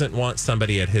he doesn't want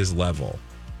somebody at his level.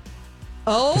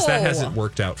 Oh. Because that hasn't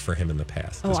worked out for him in the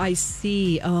past. Oh, I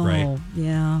see. Oh, right.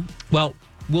 Yeah. Well,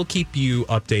 we'll keep you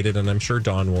updated, and I'm sure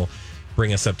Dawn will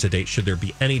bring us up to date should there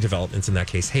be any developments in that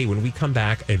case. Hey, when we come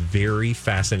back, a very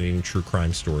fascinating true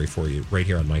crime story for you right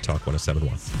here on My Talk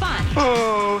 107.1. Fun.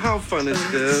 Oh, how fun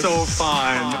is this? So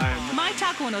fun. My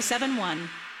Talk 107.1.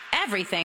 Everything.